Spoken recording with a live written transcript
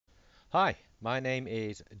Hi, my name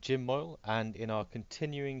is Jim Moyle, and in our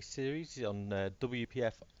continuing series on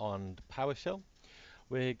WPF on PowerShell,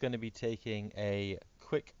 we're going to be taking a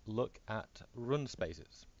quick look at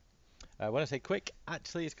Runspaces. When I say quick,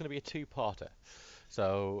 actually, it's going to be a two-parter.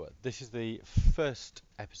 So this is the first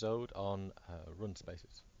episode on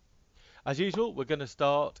Runspaces. As usual, we're going to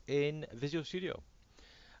start in Visual Studio,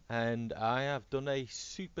 and I have done a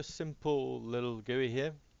super simple little GUI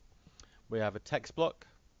here. We have a text block.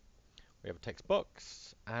 We have a text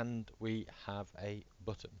box and we have a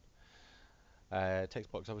button.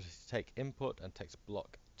 Text box obviously to take input and text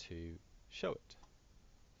block to show it.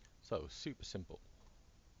 So super simple.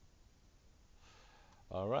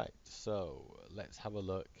 Alright, so let's have a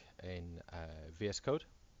look in VS Code.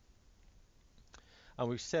 And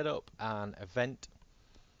we've set up an event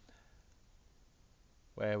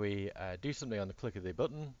where we do something on the click of the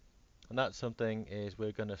button. And that something is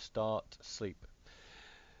we're going to start sleep.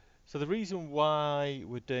 So the reason why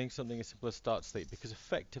we're doing something as simple as start sleep, because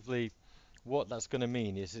effectively what that's going to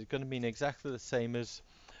mean is it's going to mean exactly the same as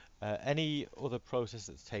any other process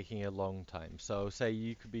that's taking a long time. So say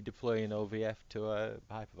you could be deploying OVF to a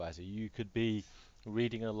hypervisor, you could be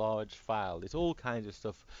reading a large file. There's all kinds of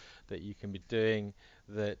stuff that you can be doing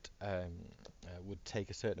that would take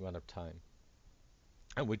a certain amount of time.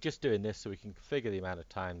 And we're just doing this so we can configure the amount of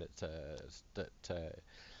time that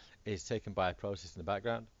is taken by a process in the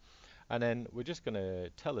background. And then we're just going to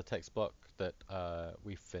tell the text block that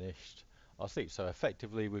we've finished our sleep. So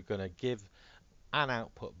effectively we're going to give an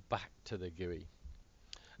output back to the GUI.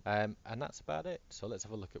 And that's about it. So let's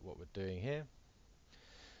have a look at what we're doing here.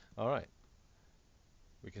 Alright,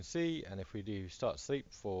 we can see, and if we do start sleep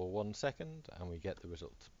for 1 second, and we get the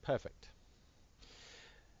result. Perfect.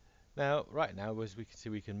 Now, right now, as we can see,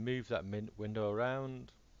 we can move that window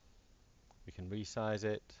around. We can resize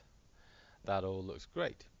it. That all looks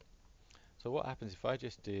great. So what happens if I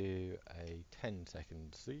just do a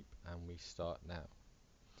 10-second sleep and we start now?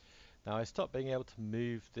 Now I stop being able to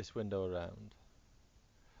move this window around.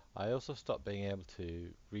 I also stop being able to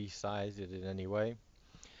resize it in any way.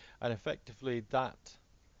 And effectively that,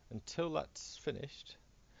 until that's finished,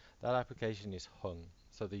 that application is hung.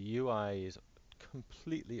 So the UI is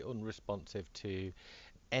completely unresponsive to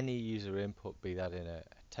any user input, be that in a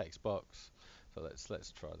text box. So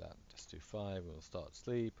let's try that. Just do 5 and we'll start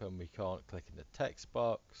sleep, and we can't click in the text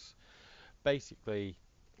box. Basically,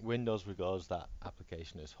 Windows regards that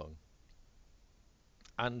application as hung.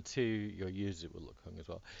 And to your user it will look hung as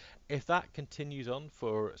well. If that continues on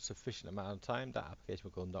for a sufficient amount of time, that application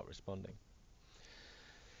will go not responding.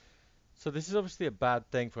 So this is obviously a bad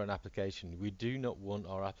thing for an application. We do not want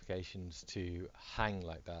our applications to hang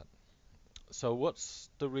like that. So what's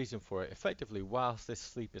the reason for it? Effectively, whilst this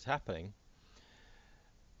sleep is happening,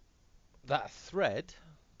 that thread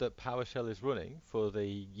that PowerShell is running for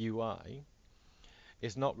the UI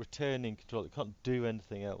is not returning control. It can't do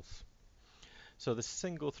anything else. So the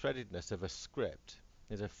single threadedness of a script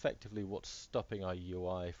is effectively what's stopping our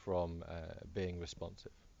UI from being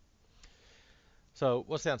responsive. So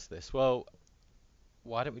what's the answer to this? Well,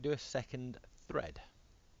 why don't we do a second thread?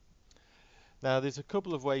 Now there's a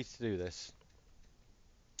couple of ways to do this.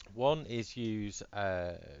 One is use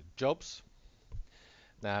jobs.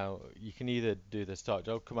 Now you can either do the start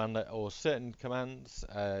job command, or certain commands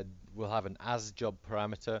will have an as job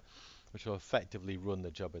parameter which will effectively run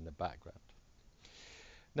the job in the background.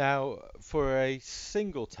 Now for a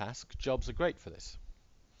single task, jobs are great for this.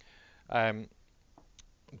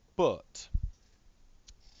 But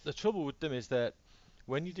the trouble with them is that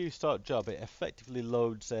when you do start job, it effectively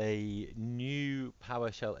loads a new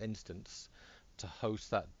PowerShell instance to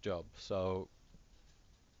host that job. So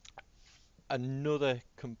another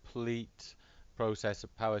complete process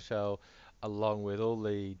of PowerShell along with all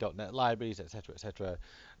the .NET libraries, etc., etc.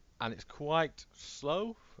 And it's quite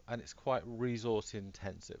slow and it's quite resource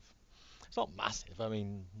intensive. It's not massive. I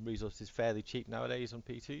mean, resource is fairly cheap nowadays on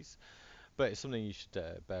PCs, but it's something you should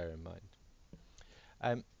bear in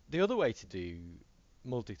mind. The other way to do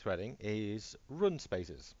multi-threading is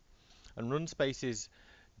Runspaces. And Runspaces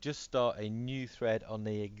just start a new thread on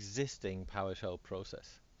the existing PowerShell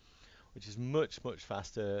process, which is much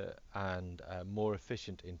faster and more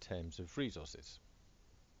efficient in terms of resources.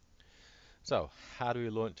 So how do we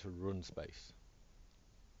launch a Runspace?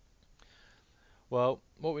 Well,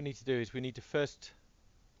 what we need to do is we need to first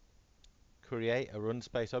create a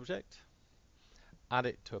Runspace object, add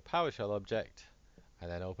it to a PowerShell object, and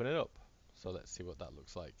then open it up. So let's see what that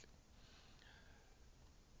looks like.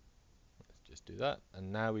 Let's just do that,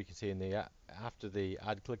 and now we can see in the after the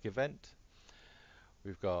add click event,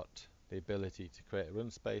 we've got the ability to create a run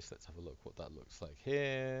space. Let's have a look what that looks like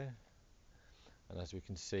here. And as we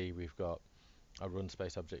can see, we've got a run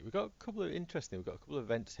space object. We've got a couple of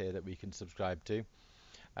events here that we can subscribe to.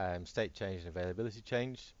 State change and availability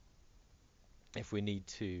change, if we need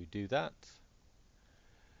to do that.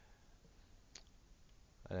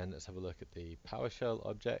 And then let's have a look at the PowerShell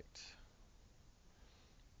object.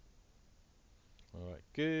 Alright,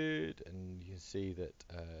 good. And you can see that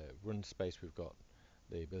run space, we've got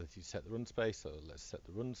the ability to set the run space. So let's set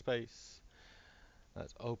the run space.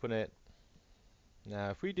 Let's open it.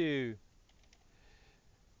 Now, if we do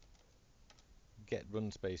get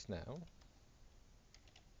run space now,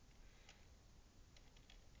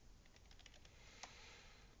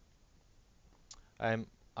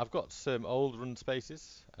 I've got some old run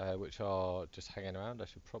spaces which are just hanging around. I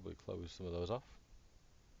should probably close some of those off.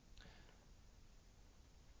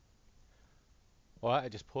 Alright, I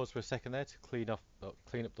just paused for a second there to clean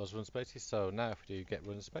up those run spaces. So now if we do get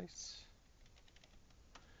run space,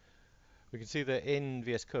 we can see that in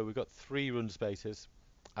VS Code we've got 3 run spaces.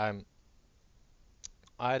 I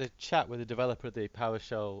had a chat with the developer of the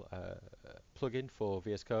PowerShell plugin for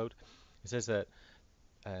VS Code. It says that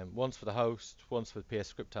one's for the host, one's for the PS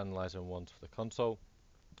script analyzer, and one's for the console.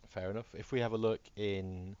 Fair enough. If we have a look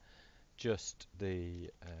in just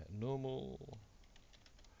the normal,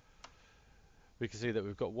 we can see that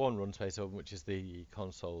we've got one run space open, which is the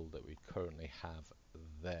console that we currently have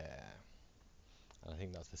there. And I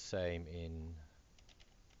think that's the same in,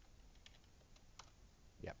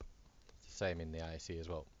 yep, it's the same in the IC as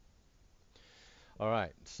well.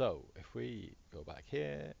 Alright, so if we go back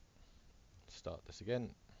here, start this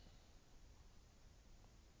again.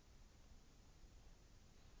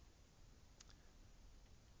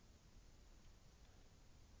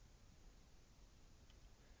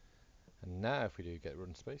 And now if we do get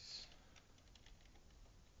run space,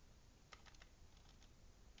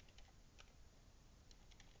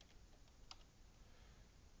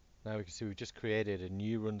 now we can see we've just created a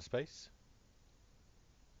new run space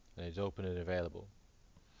and it's open and available.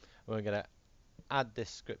 We're going to add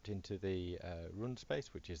this script into the run space,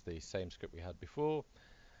 which is the same script we had before,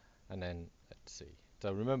 and then let's see.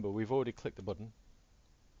 So remember, we've already clicked the button.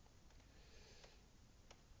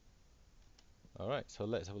 Alright, so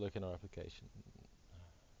let's have a look in our application.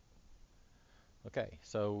 Okay,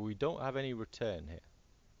 so we don't have any return here.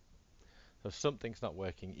 So something's not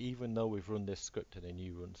working, even though we've run this script in a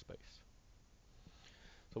new run space.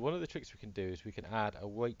 So one of the tricks we can do is we can add a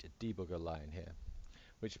wait debugger line here,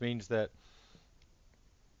 which means that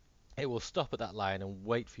it will stop at that line and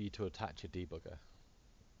wait for you to attach a debugger.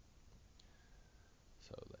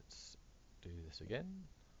 So let's do this again.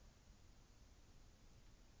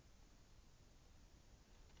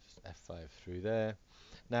 Just F5 through there.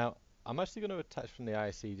 Now, I'm actually going to attach from the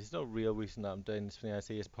IC. There's no real reason that I'm doing this from the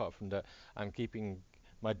IC, apart from that I'm keeping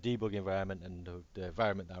my debug environment and the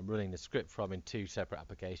environment that I'm running the script from in 2 separate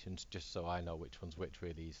applications, just so I know which one's which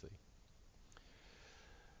really easily.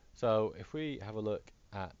 So if we have a look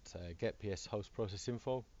at get PS host process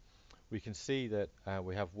info, we can see that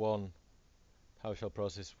we have one PowerShell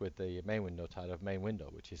process with the main window title of main window,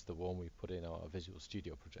 which is the one we put in our Visual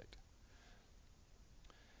Studio project.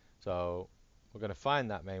 So we're going to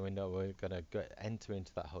find that main window. We're going to enter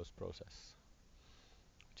into that host process,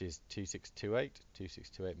 which is 2628.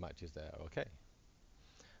 2628 matches there. Okay.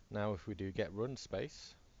 Now if we do get run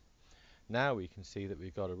space, now we can see that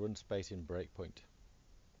we've got a run space in breakpoint.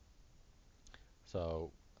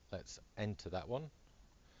 So let's enter that one.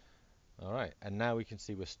 Alright, and now we can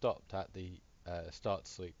see we're stopped at the start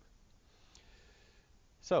sleep.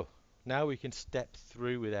 So now we can step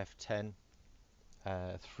through with F10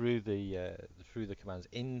 through the commands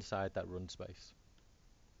inside that run space.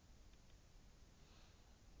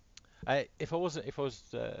 If I was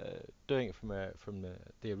doing it from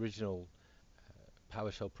the original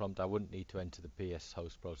PowerShell prompt, I wouldn't need to enter the PS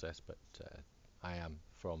host process, but I am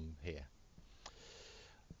from here.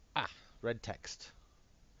 Red text.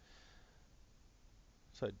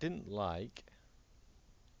 So it didn't like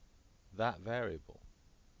that variable.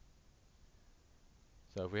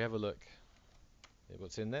 So if we have a look at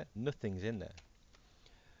what's in there, nothing's in there.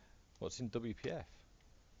 What's in WPF?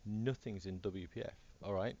 Nothing's in WPF.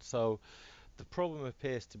 Alright, so the problem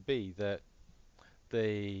appears to be that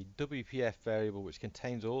the WPF variable, which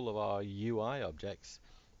contains all of our UI objects,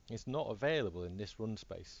 is not available in this run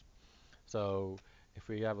space. So if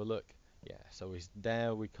we have a look, yeah, so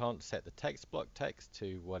now we can't set the text block text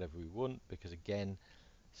to whatever we want, because again,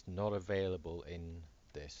 it's not available in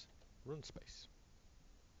this run space.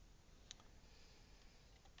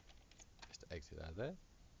 Just exit out of there.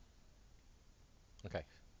 Okay,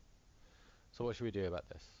 so what should we do about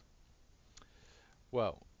this?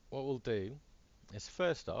 Well, what we'll do is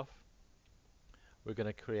first off, we're going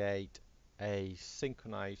to create a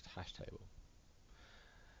synchronized hash table.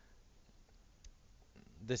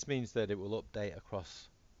 This means that it will update across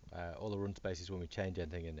all the run spaces when we change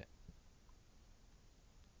anything in it.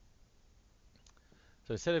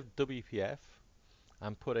 So instead of WPF,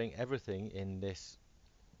 I'm putting everything in this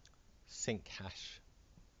sync hash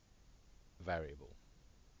variable.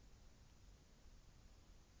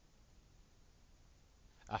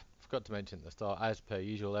 I forgot to mention at the start, as per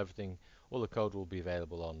usual, everything, all the code will be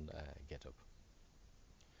available on GitHub.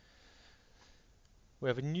 We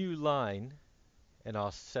have a new line in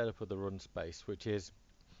our setup of the run space, which is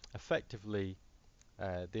effectively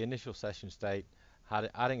the initial session state,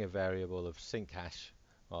 adding a variable of sync hash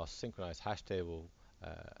or synchronized hash table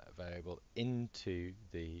variable into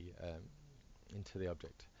the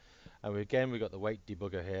object. And we've got the wait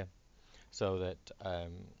debugger here, so that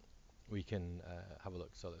we can have a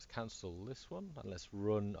look. So let's cancel this one and let's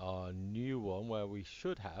run our new one where we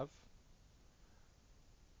should have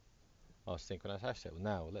our synchronized hash table.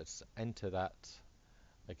 Now let's enter that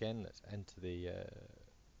again. Let's enter the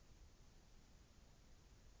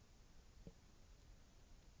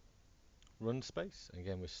run space.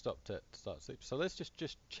 Again, we stopped at start sleep. So let's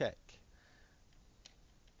just check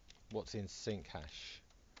what's in sync hash.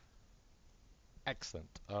 Excellent.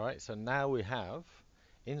 All right. So now we have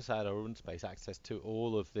inside our run space access to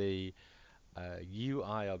all of the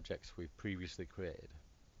UI objects we've previously created.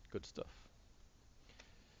 Good stuff.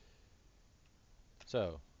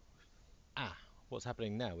 So, what's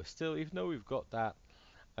happening now? We're still, even though we've got that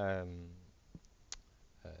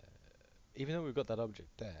object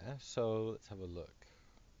there, so let's have a look.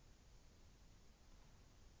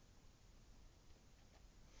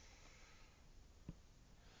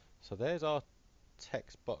 So there's our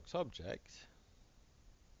text box object,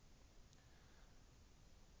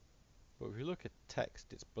 but if you look at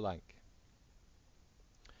text, it's blank.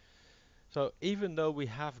 So even though we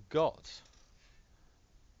have got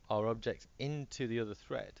our objects into the other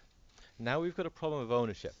thread, now we've got a problem of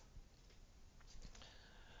ownership,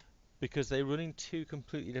 because they run in two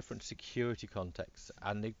completely different security contexts,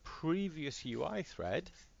 and the previous UI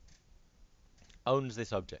thread owns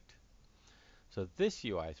this object. So this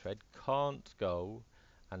UI thread can't go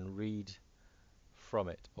and read from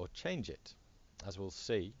it or change it. As we'll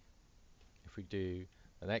see, if we do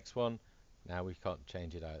the next one, now we can't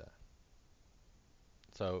change it either.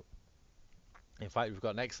 So in fact, we've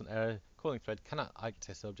got an excellent error. Calling thread cannot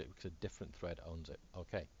access the object because a different thread owns it.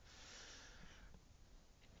 Okay,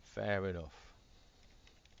 fair enough.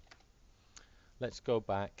 Let's go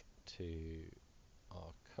back to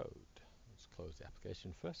our code. Let's close the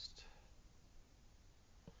application first.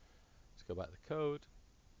 Let's go back to the code.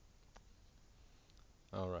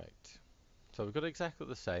 Alright, so we've got exactly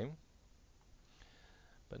the same,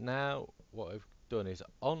 but now what I've done is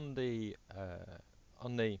on the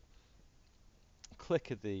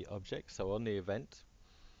click of the object, so on the event,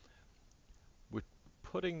 we're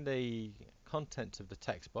putting the contents of the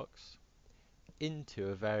text box into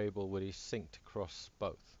a variable which is synced across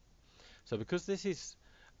both. So because this is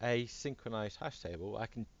a synchronized hash table, I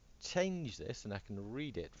can change this and I can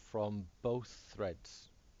read it from both threads.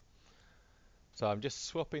 So I'm just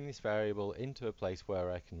swapping this variable into a place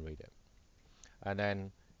where I can read it. And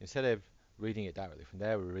then instead of reading it directly from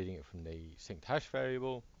there, we're reading it from the synced hash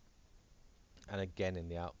variable and again in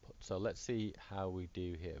the output. So let's see how we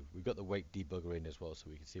do here. We've got the wait debugger in as well, so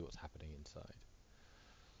we can see what's happening inside.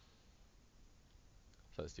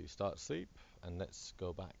 So let's do start sleep, and let's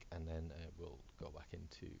go back, and then we'll go back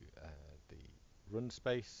into the run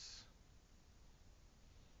space.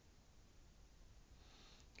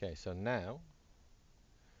 Okay, so now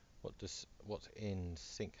what's in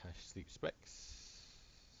sync hash sleep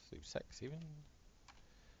sex even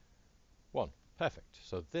 1. Perfect.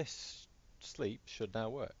 So this sleep should now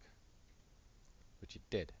work, which it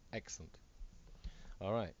did. Excellent.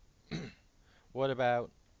 All right. What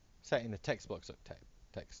about setting the text box up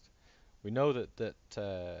text? We know that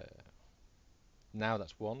now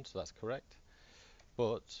that's 1, so that's correct.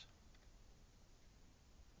 But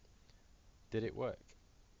did it work?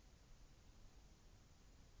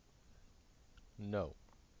 No.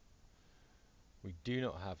 We do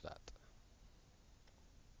not have that.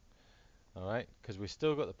 Alright, because we've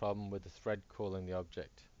still got the problem with the thread calling the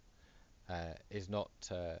object is not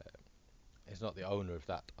the owner of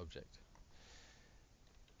that object.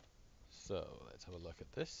 So let's have a look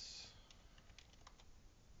at this.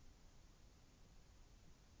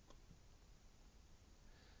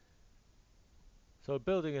 So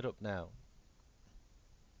building it up now.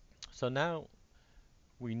 So now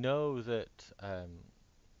we know that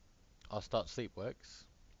our start sleep works.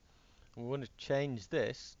 We want to change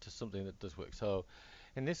this to something that does work. So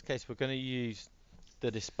in this case, we're going to use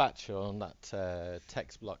the dispatcher on that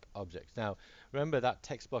text block object. Now, remember that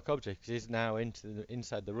text block object is now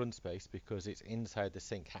inside the run space because it's inside the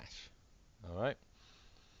sync hash. All right.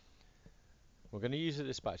 We're going to use the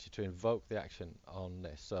dispatcher to invoke the action on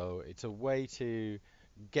this. So it's a way to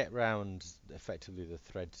get around effectively the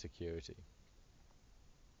thread security.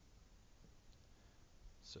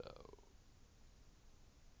 So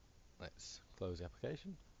let's close the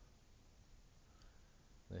application.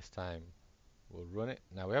 This time we'll run it.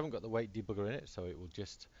 Now we haven't got the wait debugger in it, so it will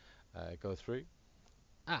just go through.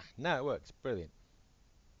 Now it works. Brilliant.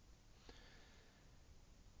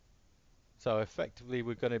 So effectively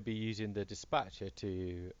we're going to be using the dispatcher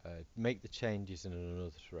to make the changes in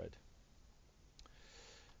another thread.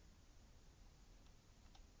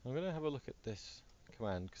 I'm going to have a look at this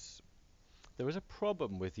command because there is a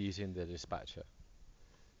problem with using the dispatcher.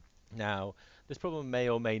 Now, this problem may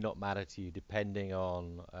or may not matter to you depending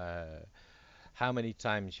on how many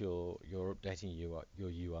times you're updating your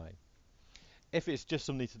UI. If it's just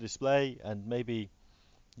something to display and maybe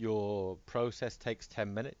your process takes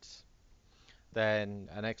 10 minutes, then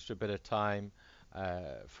an extra bit of time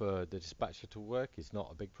for the dispatcher to work is not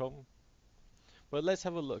a big problem. But let's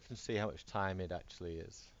have a look and see how much time it actually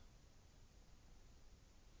is.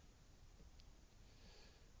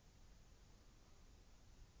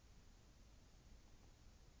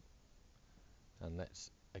 And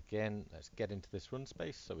let's get into this run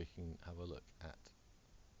space so we can have a look at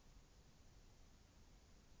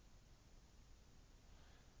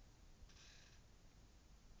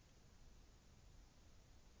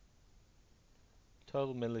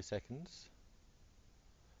total milliseconds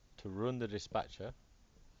to run the dispatcher,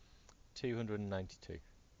 292.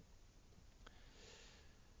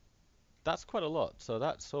 That's quite a lot, so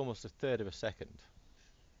that's almost a third of a second.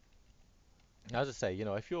 As I say,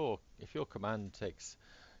 if your command takes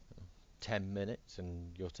 10 minutes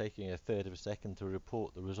and you're taking a third of a second to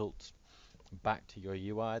report the results back to your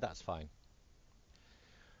UI, that's fine.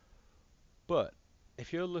 But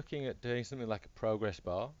if you're looking at doing something like a progress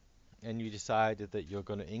bar and you decided that you're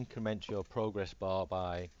going to increment your progress bar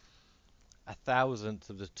by 1,000th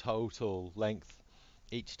of the total length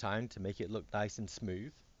each time to make it look nice and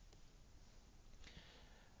smooth,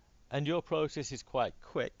 and your process is quite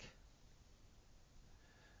quick,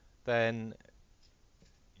 then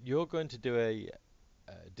you're going to do a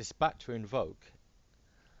dispatcher invoke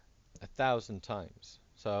 1,000 times.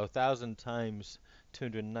 So 1,000 times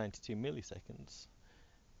 292 milliseconds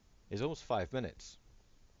is almost 5 minutes.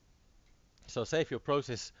 So say if your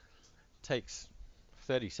process takes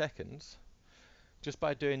 30 seconds, just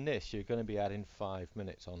by doing this, you're going to be adding 5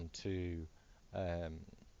 minutes onto your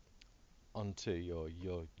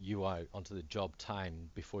UI, onto the job time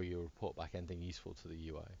before you report back anything useful to the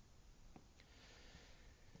UI.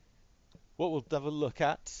 What we'll have a look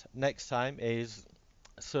at next time is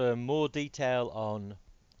some more detail on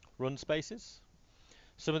Runspaces,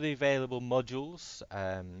 some of the available modules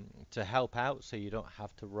to help out so you don't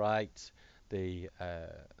have to write the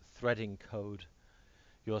threading code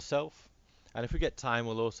yourself. And if we get time,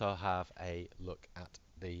 we'll also have a look at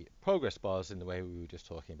the progress bars in the way we were just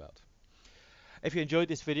talking about. If you enjoyed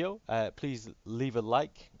this video, please leave a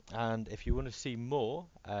like, and if you want to see more,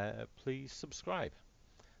 please subscribe.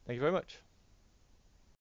 Thank you very much.